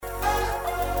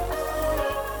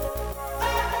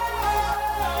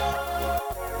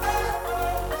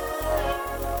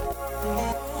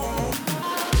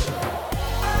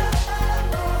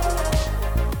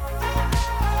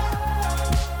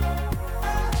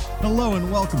Hello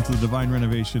and welcome to the Divine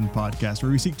Renovation Podcast,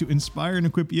 where we seek to inspire and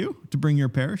equip you to bring your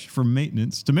parish from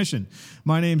maintenance to mission.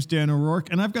 My name's Dan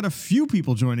O'Rourke, and I've got a few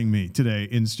people joining me today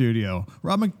in studio.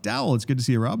 Rob McDowell, it's good to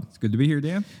see you, Rob. It's good to be here,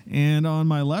 Dan. And on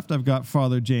my left, I've got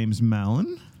Father James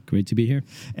Mallon. Great to be here.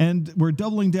 And we're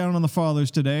doubling down on the fathers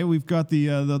today. We've got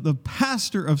the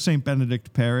pastor of St.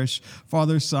 Benedict Parish,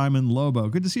 Father Simon Lobo.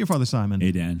 Good to see you, Father Simon.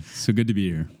 Hey, Dan. So good to be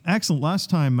here. Excellent. Last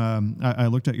time I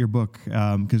looked at your book,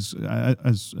 because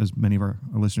as many of our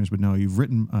listeners would know, you've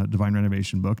written a Divine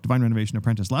Renovation book, Divine Renovation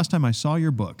Apprentice. Last time I saw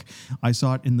your book, I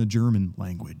saw it in the German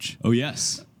language. Oh,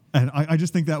 yes. And I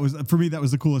just think that was, for me, that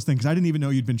was the coolest thing, because I didn't even know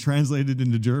you'd been translated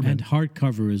into German. And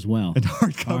hardcover as well. And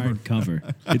hardcover.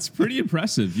 Hardcover. It's pretty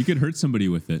impressive. You could hurt somebody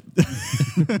with it.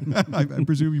 I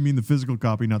presume you mean the physical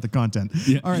copy, not the content.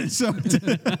 Yeah. All right, so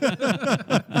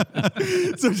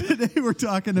so today we're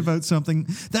talking about something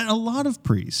that a lot of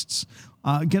priests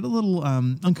get a little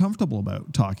uncomfortable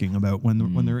about talking about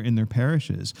when they're in their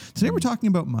parishes. Today we're talking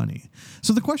about money.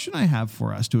 So the question I have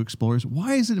for us to explore is,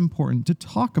 why is it important to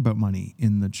talk about money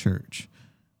in the church?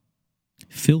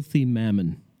 Filthy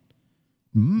mammon.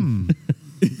 Well,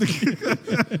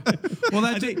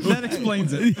 that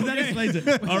explains it. That explains it.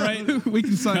 All right. We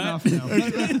can sign off now.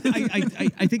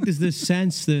 I think there's this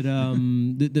sense that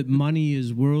that money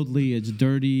is worldly, it's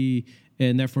dirty,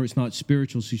 and therefore it's not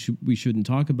spiritual, so we shouldn't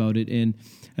talk about it. And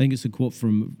I think it's a quote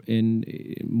from in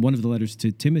one of the letters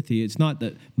to Timothy. It's not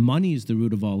that money is the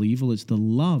root of all evil, it's the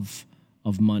love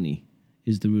of money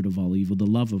is the root of all evil, the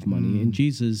love of money. And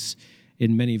Jesus,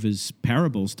 in many of his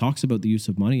parables, talks about the use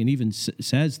of money and even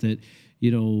says that, you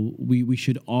know, we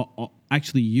should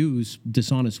actually use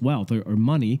dishonest wealth or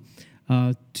money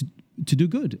to do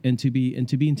good and to be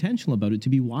intentional about it, to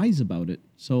be wise about it.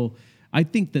 So I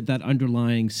think that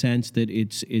underlying sense that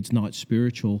it's not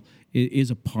spiritual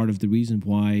is a part of the reason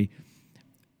why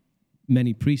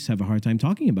many priests have a hard time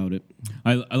talking about it.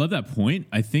 I love that point.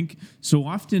 I think so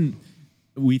often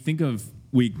we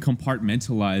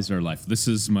compartmentalize our life. This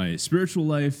is my spiritual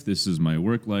life. This is my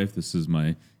work life. This is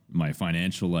my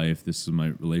financial life. This is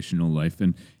my relational life.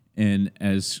 And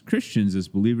as Christians, as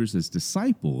believers, as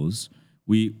disciples,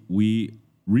 we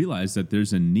realize that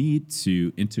there's a need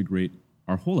to integrate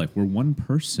our whole life. We're one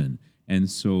person. And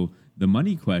so the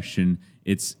money question,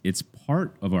 it's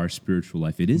part of our spiritual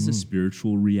life. It is a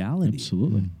spiritual reality.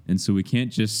 Absolutely. And so we can't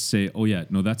just say, oh yeah,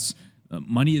 no, that's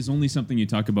money is only something you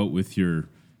talk about with your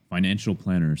financial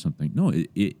planner or something. No,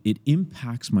 it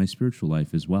impacts my spiritual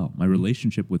life as well. My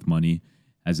relationship with money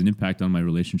has an impact on my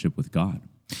relationship with God.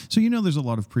 So, you know, there's a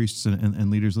lot of priests and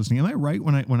leaders listening. Am I right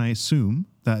when I assume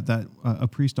that a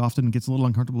priest often gets a little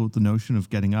uncomfortable with the notion of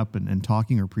getting up and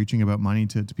talking or preaching about money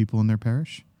to people in their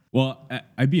parish? Well,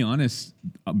 I'd be honest,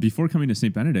 before coming to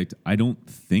St. Benedict, I don't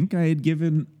think I had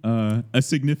given a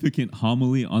significant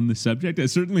homily on the subject. I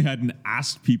certainly hadn't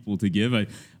asked people to give. I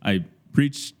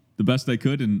preached the best I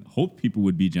could and hoped people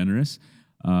would be generous.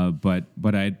 But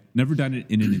I'd never done it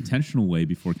in an intentional way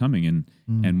before coming.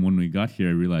 And when we got here,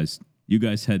 I realized you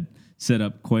guys had set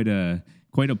up quite a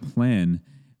plan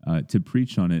to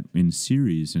preach on it in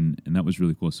series, and that was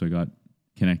really cool. So I got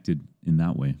connected in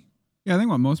that way. Yeah, I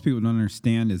think what most people don't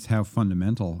understand is how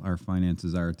fundamental our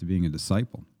finances are to being a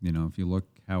disciple. You know, if you look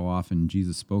how often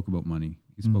Jesus spoke about money,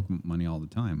 he spoke about money all the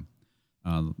time.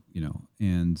 You know,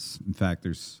 and in fact,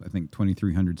 there's, I think,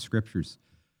 2,300 scriptures,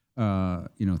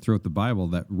 throughout the Bible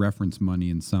that reference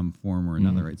money in some form or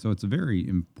another, right? So it's a very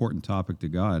important topic to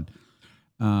God.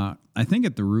 I think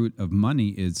at the root of money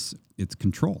is it's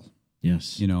control.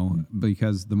 Yes. You know,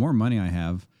 because the more money I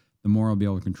have, the more I'll be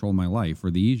able to control my life,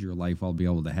 or the easier life I'll be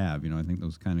able to have. You know, I think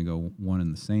those kind of go one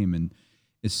and the same. And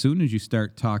as soon as you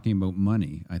start talking about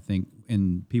money, I think,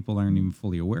 and people aren't even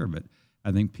fully aware of it,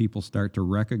 I think people start to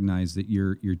recognize that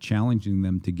you're challenging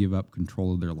them to give up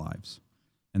control of their lives.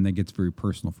 And that gets very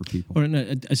personal for people. Or in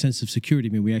a sense of security.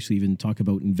 I mean, we actually even talk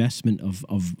about investment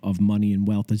of money and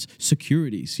wealth as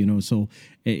securities, you know. So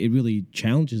it really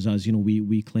challenges us. You know,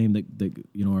 we claim that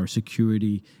you know, our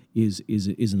security is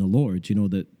in the Lord, you know,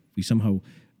 that we somehow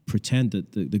pretend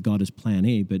that God is plan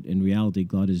A, but in reality,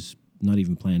 God is not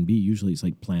even plan B. Usually it's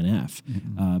like plan F.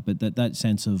 But that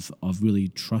sense of really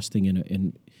trusting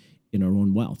in our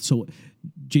own wealth. So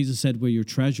Jesus said, where your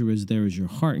treasure is, there is your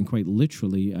heart. And quite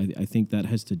literally, I think that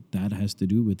has to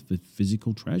do with the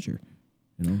physical treasure,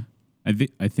 you know?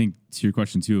 I think to your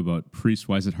question too about priests,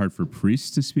 why is it hard for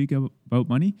priests to speak about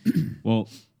money? Well,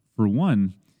 for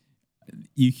one,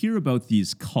 you hear about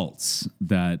these cults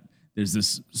that there's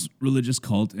this religious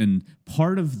cult, and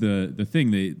part of the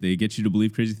thing, they get you to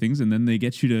believe crazy things, and then they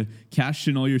get you to cash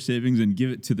in all your savings and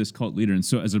give it to this cult leader. And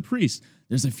so as a priest,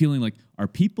 there's a feeling like, are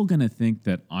people going to think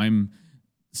that I'm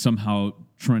somehow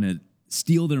trying to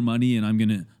steal their money, and I'm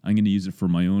gonna use it for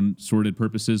my own sordid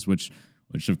purposes, which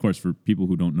of course, for people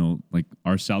who don't know, like,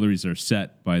 our salaries are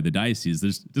set by the diocese.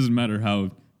 It doesn't matter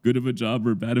how good of a job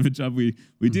or bad of a job we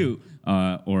do,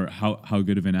 or how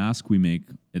good of an ask we make.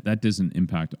 That doesn't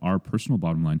impact our personal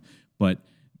bottom line, but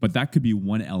that could be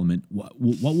one element. What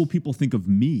will people think of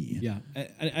me? Yeah,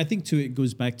 I think too it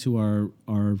goes back to our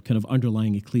kind of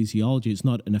underlying ecclesiology. It's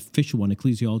not an official one.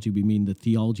 Ecclesiology, we mean the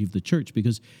theology of the church,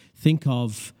 because think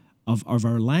of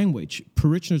our language.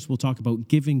 Parishioners will talk about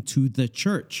giving to the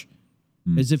church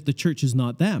as if the church is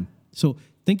not them. So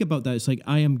think about that. It's like,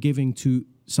 I am giving to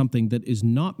something that is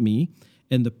not me,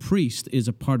 and the priest is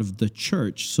a part of the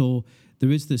church. So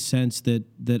there is this sense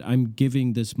that I'm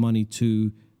giving this money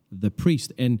to the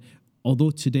priest. And although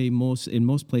today in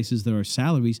most places there are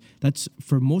salaries, that's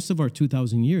for most of our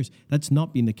 2,000 years, that's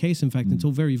not been the case. In fact,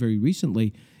 until very, very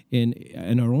recently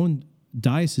in our own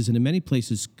diocese and in many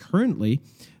places currently,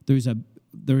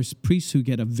 there's priests who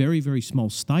get a very, very small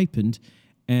stipend,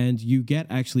 and you get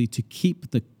actually to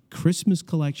keep the Christmas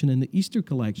collection and the Easter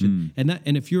collection.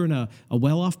 And if you're in a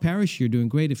well-off parish, you're doing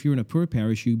great. If you're in a poor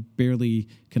parish, you barely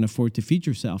can afford to feed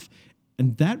yourself.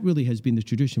 And that really has been the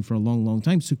tradition for a long, long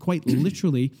time. So quite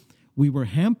literally, we were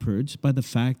hampered by the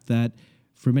fact that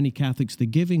for many Catholics, the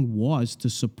giving was to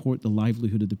support the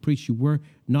livelihood of the priest. You were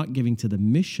not giving to the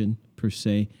mission per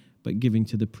se, but giving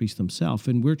to the priest himself.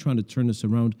 And we're trying to turn this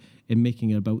around and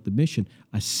making it about the mission.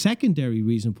 A secondary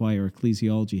reason why our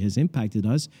ecclesiology has impacted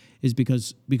us is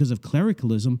because of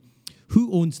clericalism.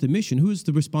 Who owns the mission? Who is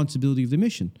the responsibility of the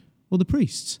mission? Well, the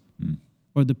priests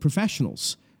or the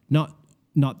professionals, not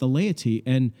the laity.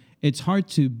 And it's hard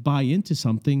to buy into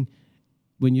something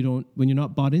when you're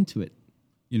not bought into it.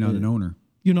 You're not an owner.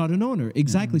 You're not an owner.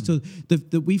 Exactly. So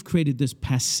that we've created this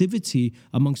passivity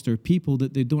amongst our people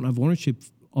that they don't have ownership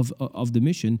of the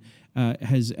mission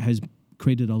has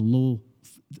created a low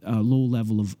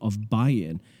level of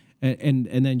buy-in,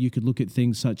 and then you could look at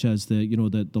things such as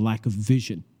the lack of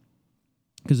vision,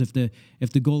 because if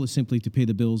the goal is simply to pay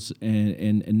the bills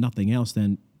and nothing else,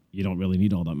 then you don't really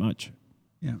need all that much.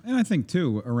 Yeah, and I think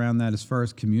too around that, as far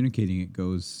as communicating it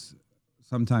goes,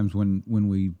 sometimes when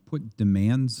we put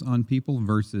demands on people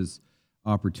versus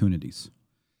opportunities,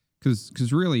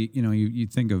 because really, you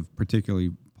think of particularly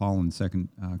Paul in 2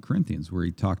 Corinthians, where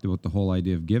he talked about the whole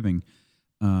idea of giving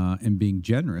and being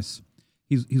generous.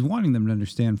 He's wanting them to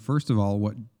understand, first of all,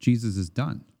 what Jesus has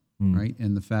done, right?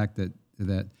 And the fact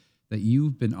that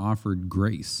you've been offered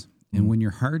grace. And when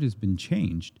your heart has been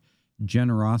changed,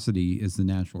 generosity is the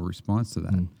natural response to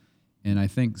that. And I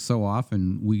think so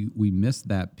often we miss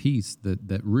that piece,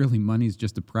 that really money is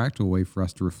just a practical way for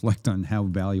us to reflect on how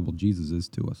valuable Jesus is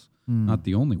to us. Not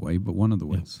the only way, but one of the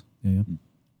ways. Yeah.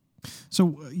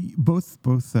 So both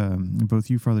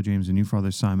you, Father James, and you,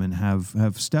 Father Simon,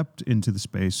 have stepped into the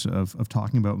space of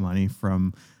talking about money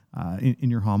from in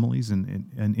your homilies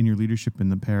and in your leadership in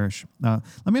the parish. Let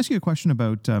me ask you a question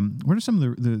about what are some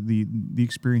of the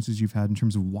experiences you've had in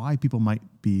terms of why people might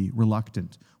be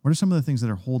reluctant? What are some of the things that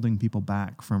are holding people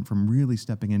back from really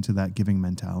stepping into that giving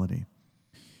mentality?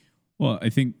 Well, I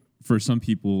think for some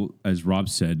people, as Rob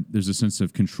said, there's a sense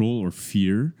of control or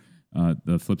fear.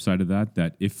 The flip side of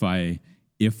that if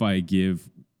I give,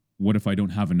 what if I don't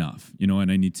have enough?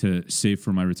 And I need to save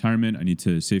for my retirement. I need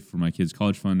to save for my kids'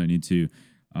 college fund. I need to.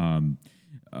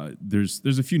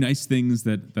 There's a few nice things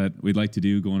that we'd like to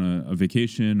do, go on a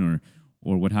vacation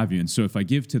or what have you. And so if I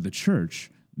give to the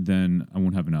church, then I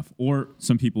won't have enough. Or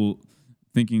some people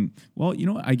thinking, well,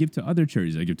 I give to other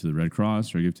charities. I give to the Red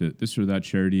Cross, or I give to this or that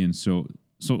charity, and so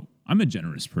I'm a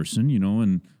generous person,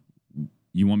 and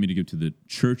you want me to give to the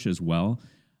church as well.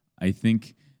 I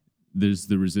think there's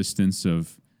the resistance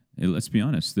of, hey, let's be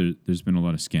honest, there's been a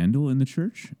lot of scandal in the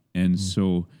church. And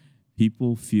so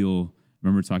people feel, I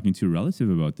remember talking to a relative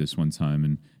about this one time,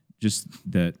 and just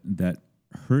that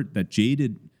hurt, that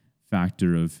jaded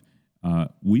factor of,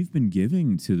 we've been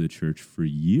giving to the church for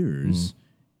years,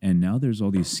 and now there's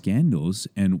all these scandals,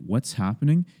 and what's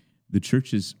happening? The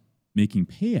church is making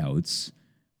payouts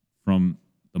from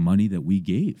the money that we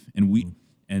gave. And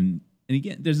and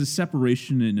again, there's a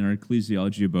separation in our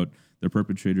ecclesiology about the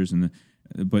perpetrators and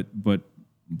but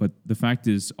the fact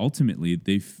is, ultimately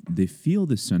they feel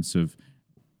this sense of,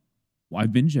 well,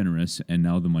 I've been generous and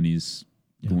now the money's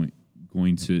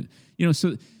going to,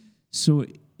 so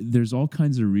there's all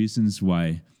kinds of reasons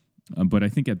why, but I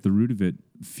think at the root of it,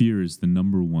 fear is the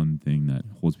number one thing that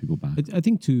holds people back. I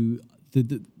think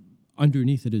the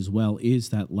underneath it as well is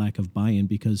that lack of buy-in,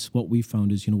 because what we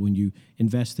found is, when you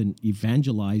invest in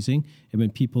evangelizing, and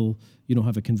when people,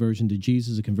 have a conversion to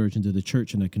Jesus, a conversion to the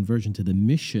church, and a conversion to the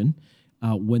mission,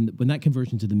 when that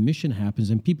conversion to the mission happens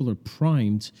and people are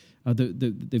primed,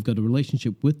 they've got a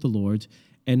relationship with the Lord.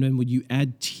 And then when you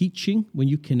add teaching, when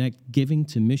you connect giving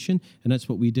to mission, and that's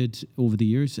what we did over the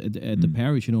years at the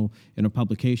parish, in our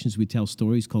publications, we tell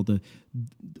stories called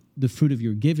the fruit of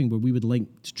your giving, where we would link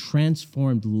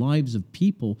transformed lives of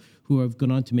people who have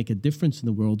gone on to make a difference in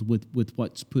the world with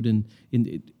what's put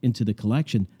into the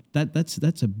collection.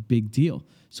 That's a big deal.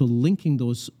 So linking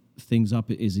those things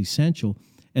up is essential.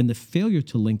 And the failure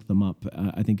to link them up,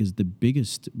 I think, is the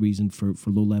biggest reason for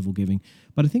low-level giving.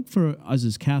 But I think for us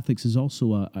as Catholics is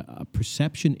also a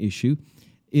perception issue,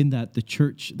 in that the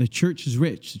church is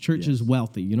rich, the church is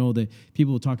wealthy. The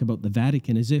people will talk about the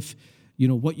Vatican as if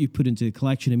what you put into the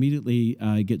collection immediately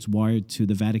gets wired to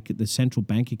the Vatican, the central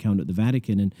bank account at the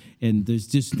Vatican, and there's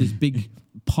just this big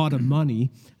pot of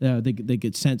money that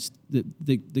gets sent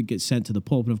to the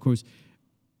Pope. And of course,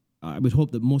 I would hope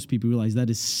that most people realize that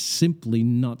is simply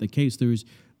not the case.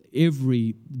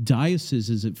 Every diocese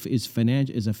is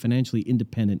a financially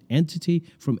independent entity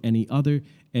from any other,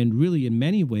 and really, in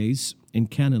many ways, in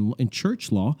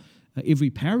church law,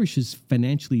 every parish is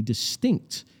financially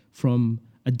distinct from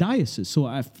a diocese. So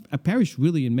a parish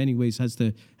really, in many ways, has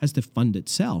to fund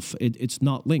itself. It's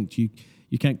not linked. You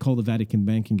can't call the Vatican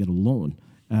Bank and get a loan,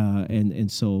 and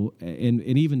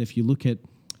even if you look at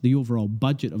the overall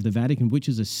budget of the Vatican, which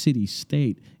is a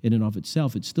city-state in and of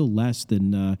itself, it's still less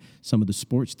than some of the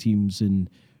sports teams in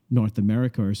North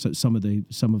America or some of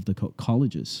the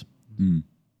colleges. Mm.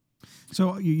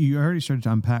 So you already started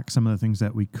to unpack some of the things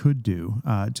that we could do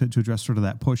to address sort of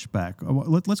that pushback.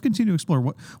 Let's continue to explore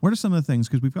what are some of the things,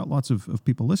 because we've got lots of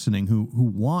people listening who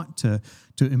want to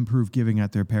improve giving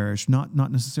at their parish, not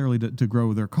necessarily to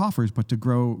grow their coffers, but to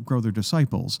grow their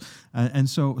disciples. And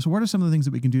so what are some of the things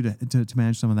that we can do to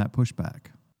manage some of that pushback?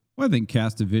 Well, I think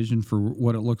cast a vision for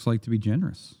what it looks like to be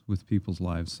generous with people's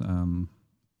lives.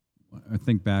 I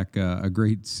think back a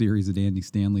great series that Andy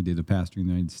Stanley did, a pastor in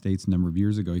the United States, a number of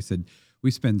years ago. He said,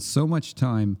 we spend so much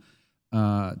time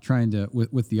trying to,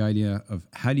 with the idea of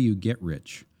how do you get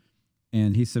rich?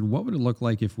 And he said, what would it look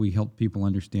like if we helped people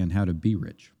understand how to be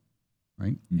rich?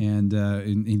 Right? Mm-hmm.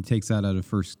 And he takes that out of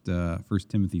First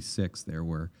Timothy 6 there,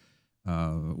 where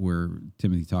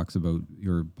Timothy talks about,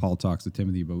 or Paul talks to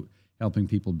Timothy about helping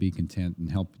people be content and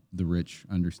help the rich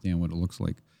understand what it looks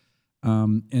like.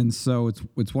 And so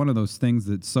it's one of those things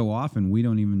that so often we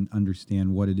don't even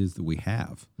understand what it is that we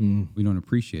have. Mm. We don't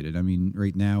appreciate it. I mean,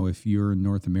 right now, if you're in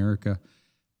North America,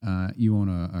 you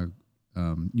own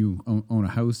a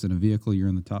house and a vehicle, you're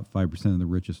in the top 5% of the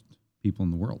richest people in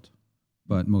the world.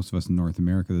 But most of us in North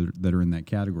America that are in that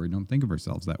category don't think of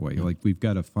ourselves that way. Yeah. Like, we've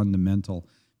got a fundamental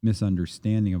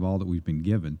misunderstanding of all that we've been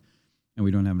given, and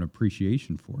we don't have an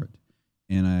appreciation for it.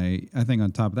 And I think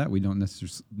on top of that, we don't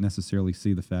necessarily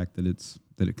see the fact that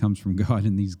it comes from God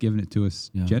and He's given it to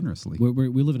us generously.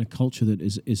 We live in a culture that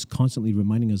is constantly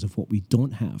reminding us of what we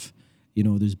don't have.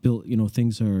 There's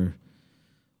things are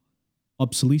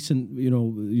obsolescent.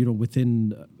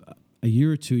 Within a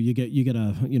year or two, you get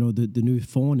the new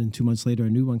phone, and 2 months later a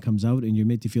new one comes out, and you're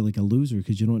made to feel like a loser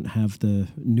because you don't have the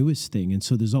newest thing. And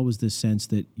so there's always this sense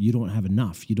that you don't have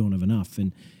enough.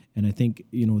 And I think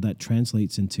that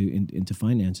translates into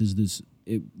finances.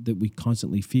 That we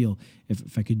constantly feel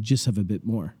if I could just have a bit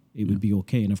more, it would be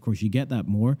okay. And of course, you get that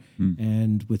more,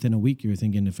 and within a week, you're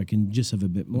thinking, if I can just have a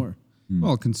bit more.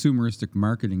 Well, consumeristic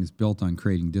marketing is built on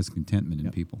creating discontentment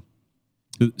in people.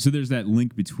 So there's that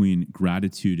link between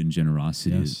gratitude and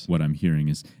generosity. Yes. What I'm hearing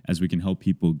is, as we can help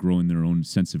people grow in their own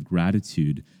sense of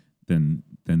gratitude, then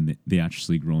they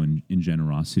actually grow in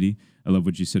generosity. I love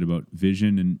what you said about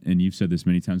vision, and you've said this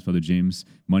many times, Father James,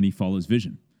 money follows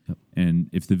vision. Yep. And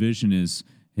if the vision is,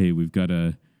 hey, we've got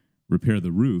to repair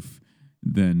the roof,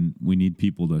 then we need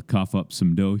people to cough up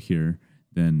some dough here,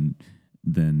 then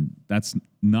that's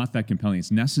not that compelling. It's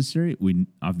necessary. We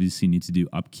obviously need to do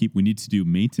upkeep. We need to do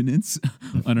maintenance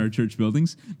on our church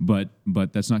buildings, but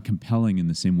that's not compelling in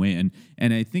the same way.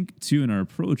 And I think, too, in our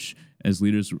approach as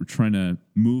leaders, we're trying to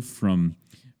move from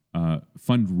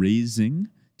fundraising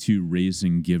to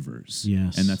raising givers.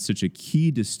 Yes. And that's such a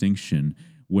key distinction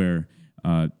where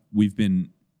we've been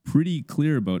pretty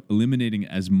clear about eliminating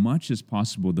as much as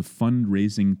possible the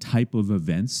fundraising type of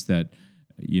events that,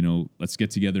 let's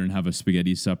get together and have a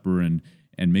spaghetti supper and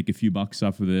make a few bucks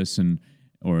off of this,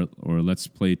 or let's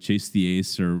play Chase the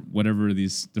Ace or whatever,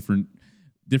 these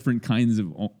different kinds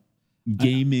of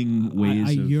gaming ways.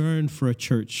 I yearn for a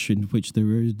church in which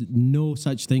there is no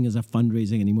such thing as a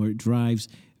fundraising anymore. It drives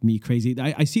me crazy.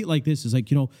 I see it like this. It's like,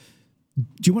 do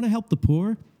you want to help the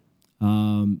poor?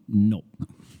 No.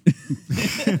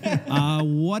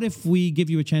 What if we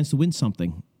give you a chance to win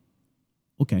something?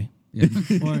 Okay. Yeah.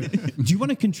 Or do you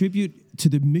want to contribute to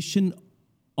the mission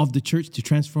of the church to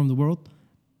transform the world?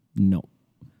 No.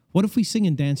 What if we sing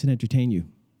and dance and entertain you?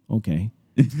 Okay.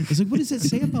 It's like, what does it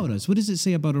say about us? What does it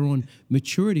say about our own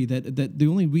maturity? That the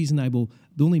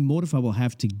only motive I will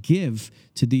have to give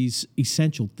to these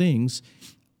essential things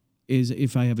is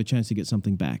if I have a chance to get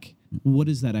something back. What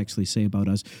does that actually say about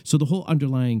us? So the whole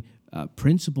underlying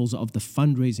principles of the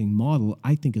fundraising model,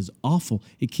 I think, is awful.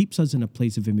 It keeps us in a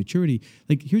place of immaturity.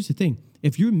 Like, here's the thing.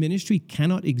 If your ministry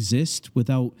cannot exist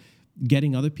without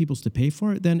getting other people's to pay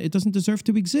for it, then it doesn't deserve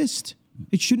to exist.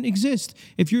 It shouldn't exist.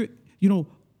 If you're,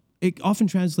 it often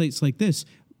translates like this.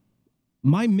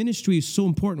 My ministry is so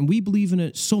important. We believe in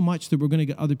it so much that we're going to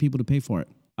get other people to pay for it.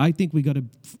 I think we got to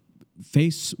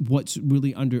face what's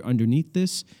really underneath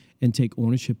this and take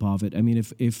ownership of it. I mean,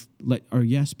 if let our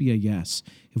yes be a yes.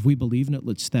 If we believe in it,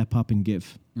 let's step up and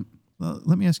give. Well,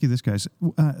 let me ask you this, guys.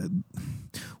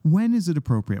 When is it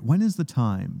appropriate? When is the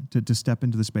time to step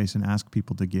into the space and ask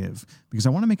people to give? Because I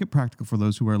want to make it practical for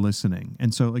those who are listening.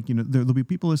 And so, there'll be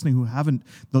people listening who haven't,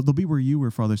 they'll be where you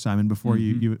were, Father Simon, before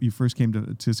you first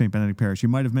came to St. Benedict Parish. You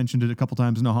might have mentioned it a couple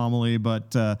times in a homily,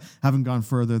 but haven't gone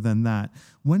further than that.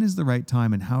 When is the right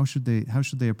time, and how should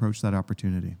they approach that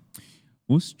opportunity?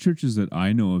 Most churches that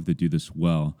I know of that do this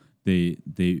well, they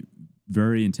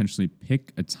very intentionally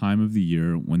pick a time of the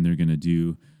year when they're going to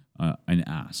do an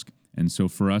ask. And so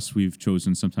for us, we've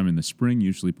chosen sometime in the spring,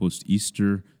 usually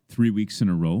post-Easter, 3 weeks in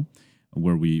a row,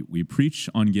 where we preach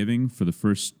on giving. For the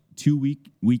first 2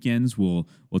 weekends, we'll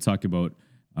talk about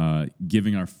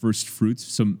giving our first fruits,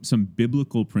 some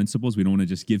biblical principles. We don't want to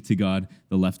just give to God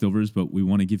the leftovers, but we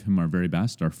want to give him our very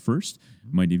best, our first.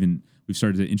 We've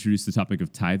started to introduce the topic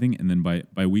of tithing, and then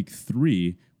by week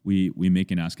 3, we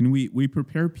make an ask, and we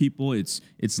prepare people. It's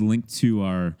linked to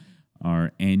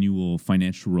our annual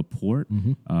financial report.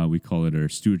 We call it our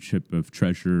Stewardship of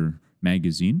Treasure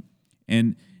magazine,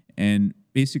 and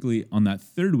basically on that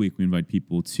 3rd week we invite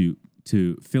people to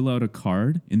fill out a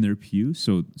card in their pew.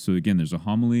 So again, there's a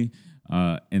homily,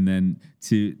 and then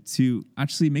to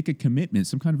actually make a commitment,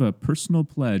 some kind of a personal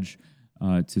pledge,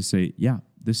 to say, yeah,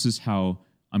 this is how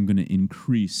I'm going to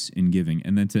increase in giving,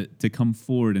 and then to come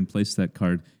forward and place that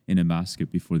card in a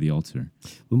basket before the altar.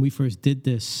 When we first did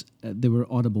this, there were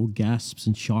audible gasps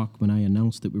and shock when I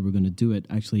announced that we were going to do it,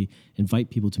 actually invite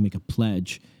people to make a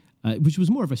pledge, which was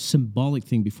more of a symbolic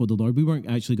thing before the Lord. We weren't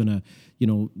actually going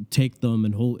to, take them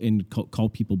and call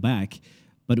people back,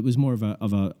 but it was more of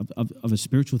a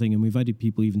spiritual thing, and we invited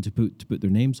people even to put their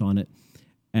names on it.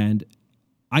 And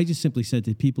I just simply said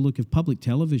to people, look, if public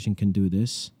television can do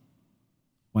this,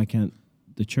 why can't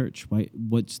the church?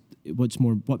 What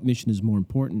mission is more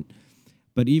important?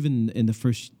 But even in the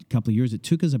first couple of years, it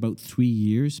took us about 3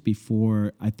 years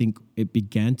before I think it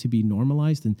began to be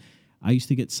normalized. And I used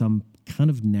to get some kind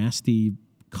of nasty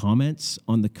comments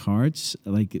on the cards,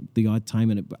 like the odd time.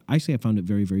 And I found it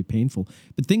very, very painful.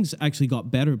 But things actually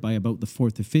got better by about the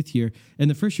 4th or 5th year. And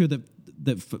the first year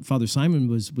that Father Simon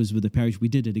was with the parish, we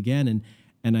did it again.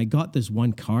 And I got this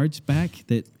one cards back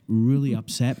that really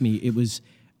upset me.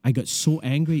 I got so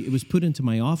angry. It was put into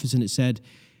my office, and it said,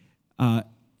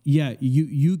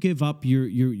 you give up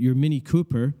your Mini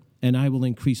Cooper, and I will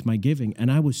increase my giving.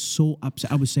 And I was so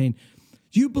upset. I was saying,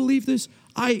 do you believe this?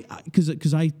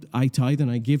 Because I tithe and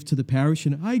I give to the parish,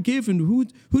 and I give, and who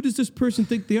does this person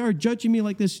think they are, judging me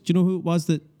like this? Do you know who it was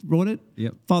that wrote it?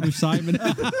 Yep. Father Simon.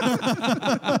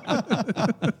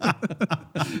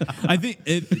 I think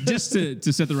just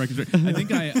to set the record straight, I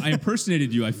think I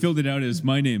impersonated you. I filled it out as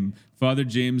my name, Father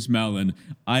James Mallon.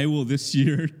 I will this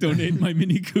year donate my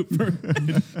Mini Cooper.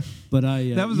 But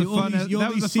that was you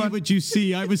only see what you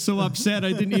see. I was so upset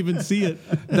I didn't even see it.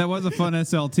 That was a fun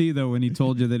SLT though, when he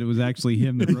told you that it was actually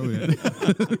him that wrote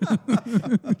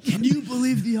it. Can you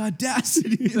believe the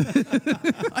audacity?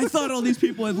 I thought all these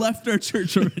people had left our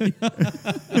church already.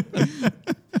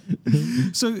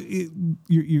 So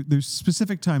there's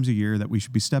specific times a year that we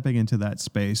should be stepping into that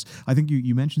space. I think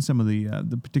you mentioned some of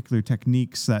the particular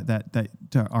techniques that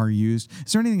are used.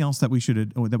 Is there anything else that we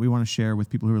want to share with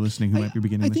people who are listening who might be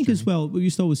beginning? I think as well. We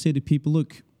used to always say to people,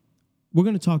 look, we're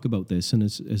going to talk about this, and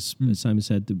as Simon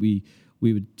said, that we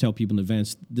would tell people in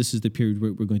advance, this is the period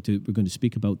where we're going to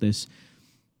speak about this,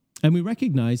 and we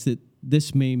recognize that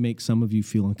this may make some of you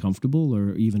feel uncomfortable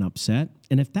or even upset,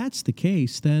 and if that's the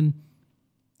case, then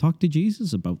talk to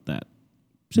Jesus about that.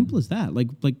 Simple as that. Like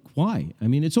why? I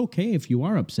mean, it's okay if you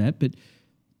are upset, but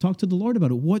talk to the Lord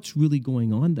about it. What's really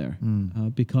going on there?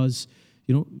 Because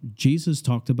Jesus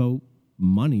talked about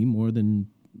money more than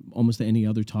almost any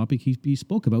other topic he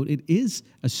spoke about. It is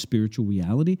a spiritual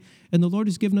reality, and the Lord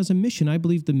has given us a mission. I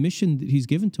believe the mission that he's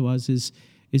given to us is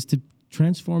to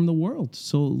transform the world.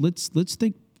 So let's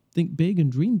think big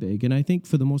and dream big. And I think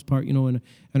for the most part, in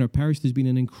our parish, there's been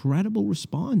an incredible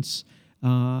response.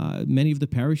 Many of the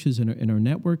parishes in our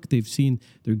network,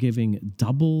 they're giving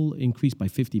double increase by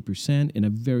 50% in a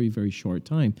very, very short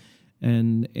time.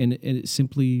 And it's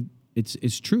simply,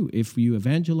 it's true. If you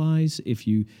evangelize, if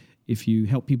you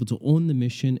help people to own the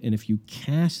mission, and if you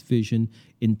cast vision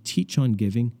and teach on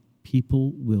giving,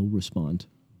 people will respond.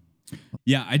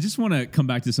 Yeah, I just want to come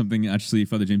back to something, actually,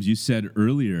 Father James, you said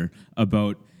earlier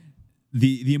about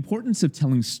the importance of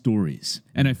telling stories.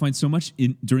 And I find so much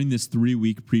during this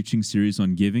 3-week preaching series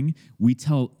on giving, we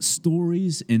tell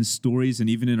stories, and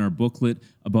even in our booklet,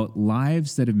 about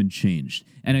lives that have been changed.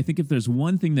 And I think if there's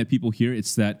one thing that people hear,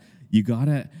 it's that you got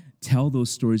to tell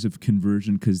those stories of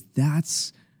conversion, because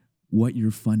that's what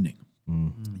you're funding.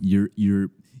 Mm-hmm.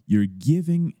 Your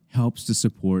giving helps to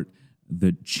support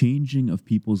the changing of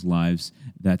people's lives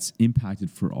that's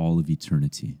impacted for all of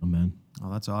eternity. Amen.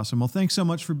 Oh, that's awesome. Well, thanks so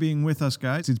much for being with us,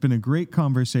 guys. It's been a great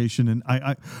conversation, and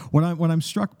what I'm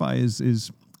struck by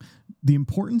is the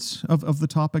importance of the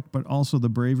topic, but also the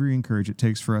bravery and courage it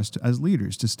takes for us as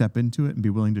leaders to step into it and be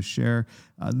willing to share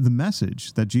the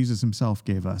message that Jesus himself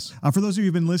gave us. For those of you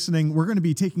who've been listening, we're going to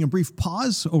be taking a brief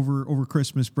pause over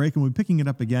Christmas break, and we'll be picking it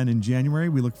up again in January.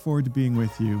 We look forward to being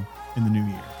with you in the new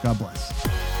year. God bless.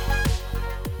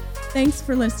 Thanks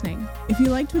for listening. If you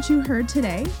liked what you heard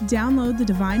today, download the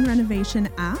Divine Renovation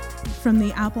app from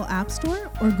the Apple App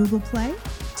Store or Google Play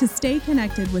to stay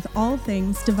connected with all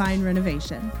things Divine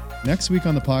Renovation. Next week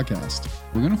on the podcast,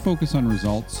 We're going to focus on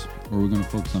results, or we're going to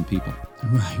focus on people.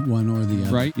 Right, one or the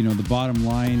other. Right? The bottom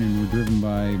line, and we're driven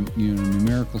by,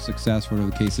 numerical success,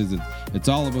 whatever the case is. It's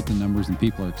all about the numbers, and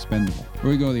people are expendable.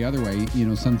 Or we go the other way,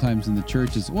 sometimes in the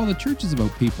church the church is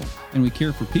about people, and we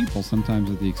care for people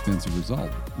sometimes at the expense of result.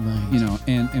 Right.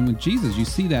 And with Jesus, you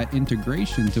see that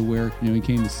integration to where, he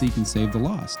came to seek and save the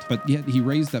lost. But yet he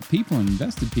raised up people and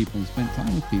invested people and spent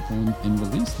time with people and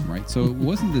released them, right? So it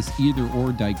wasn't this either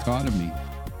or dichotomy.